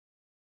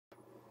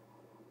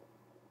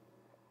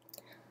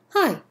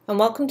Hi, and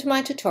welcome to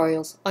my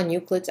tutorials on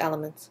Euclid's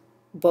Elements,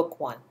 Book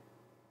 1.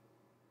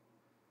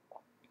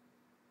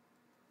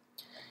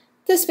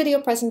 This video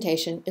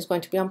presentation is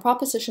going to be on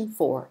Proposition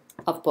 4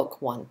 of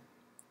Book 1,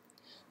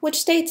 which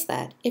states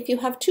that if you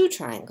have two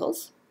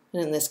triangles,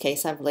 and in this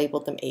case I've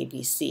labeled them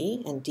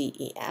ABC and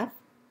DEF,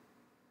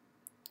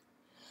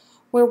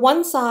 where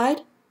one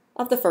side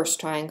of the first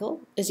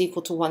triangle is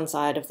equal to one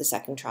side of the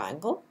second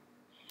triangle,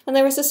 and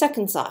there is a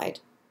second side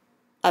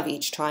of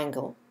each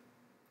triangle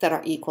that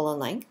are equal in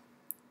length,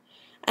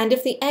 and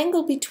if the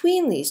angle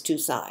between these two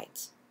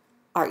sides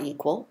are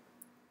equal,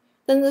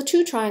 then the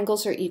two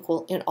triangles are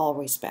equal in all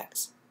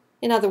respects.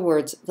 In other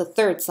words, the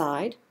third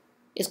side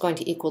is going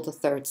to equal the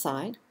third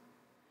side,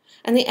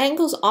 and the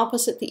angles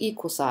opposite the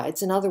equal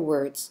sides, in other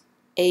words,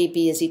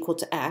 AB is equal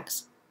to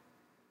X,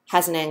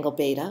 has an angle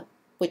beta,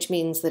 which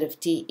means that if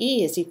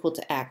DE is equal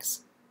to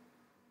X,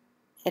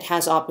 it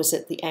has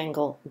opposite the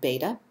angle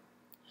beta.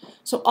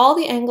 So all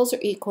the angles are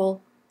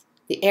equal,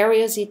 the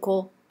area is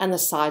equal, and the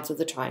sides of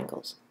the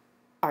triangles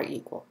are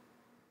equal.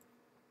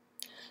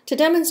 To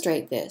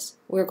demonstrate this,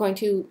 we're going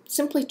to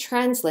simply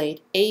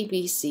translate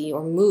ABC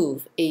or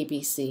move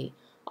ABC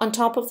on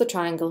top of the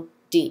triangle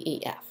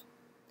DEF.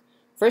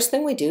 First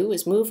thing we do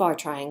is move our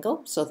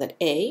triangle so that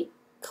A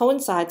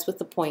coincides with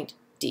the point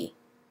D.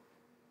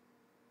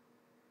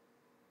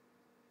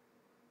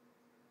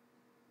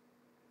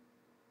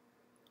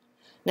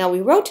 Now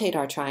we rotate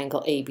our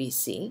triangle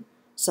ABC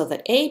so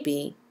that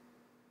AB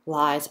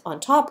lies on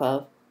top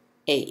of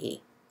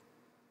AE.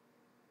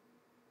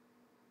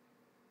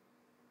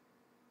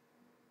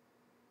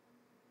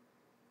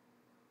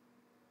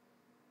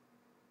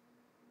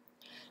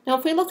 Now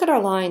if we look at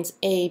our lines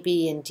A,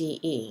 B, and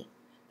DE,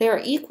 they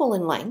are equal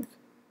in length,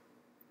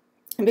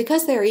 and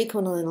because they are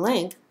equal in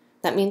length,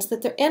 that means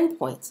that their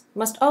endpoints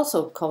must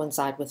also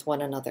coincide with one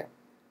another.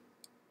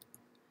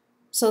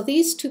 So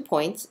these 2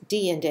 points,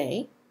 D and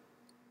A,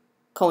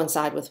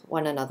 coincide with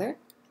one another,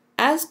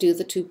 as do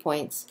the 2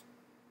 points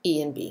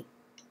E and B.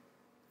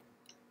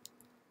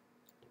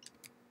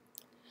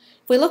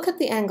 If we look at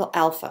the angle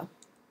alpha,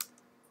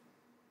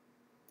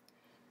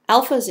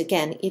 alpha is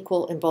again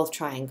equal in both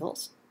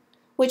triangles,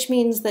 which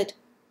means that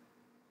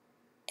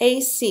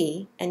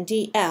AC and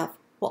DF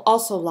will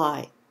also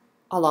lie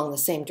along the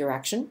same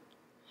direction.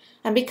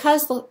 And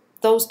because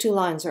those two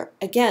lines are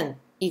again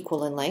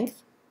equal in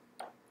length,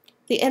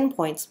 the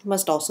endpoints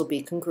must also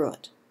be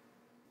congruent.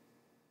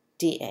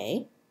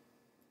 DA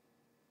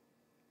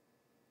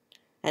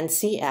and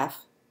CF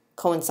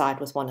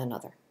coincide with one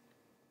another.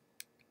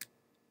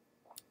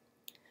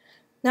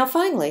 Now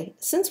finally,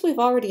 since we've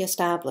already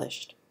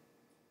established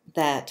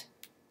that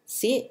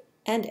C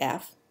and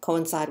F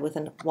coincide with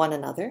one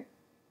another,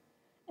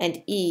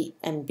 and E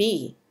and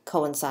B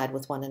coincide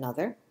with one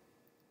another,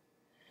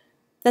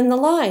 then the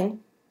line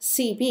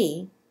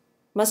CB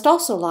must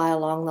also lie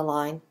along the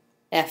line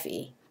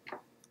FE.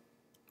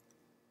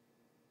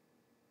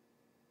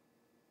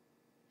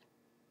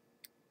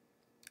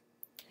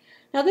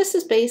 Now this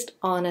is based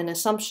on an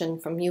assumption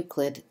from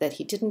Euclid that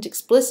he didn't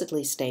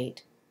explicitly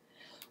state,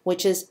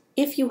 which is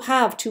if you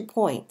have 2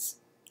 points,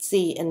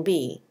 C and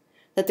B,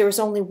 that there is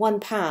only one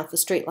path a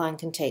straight line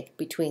can take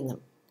between them.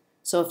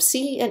 So if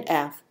C and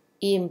F,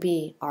 E and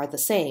B are the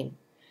same,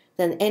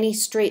 then any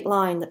straight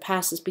line that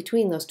passes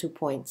between those 2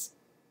 points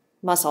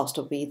must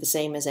also be the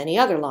same as any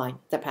other line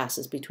that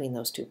passes between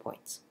those 2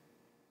 points.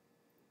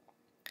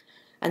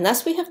 And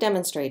thus we have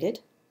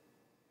demonstrated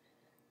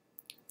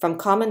from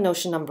common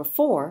notion number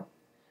 4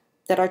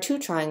 that our two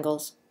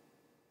triangles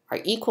are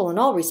equal in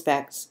all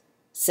respects,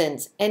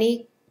 since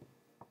anything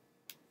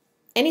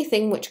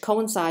which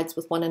coincides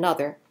with one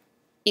another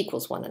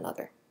equals one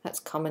another. That's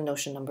common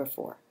notion number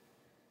 4.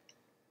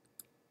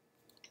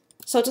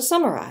 So to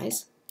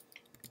summarize,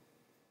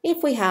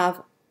 if we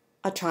have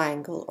a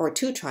triangle or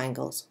two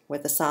triangles where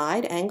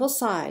the angle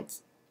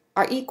sides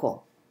are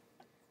equal,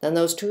 then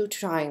those two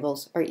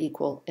triangles are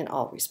equal in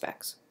all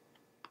respects.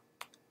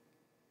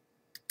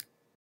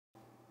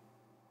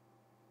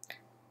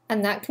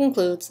 And that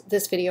concludes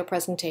this video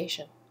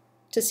presentation.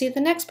 To see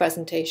the next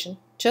presentation,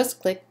 just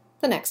click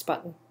the Next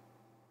button.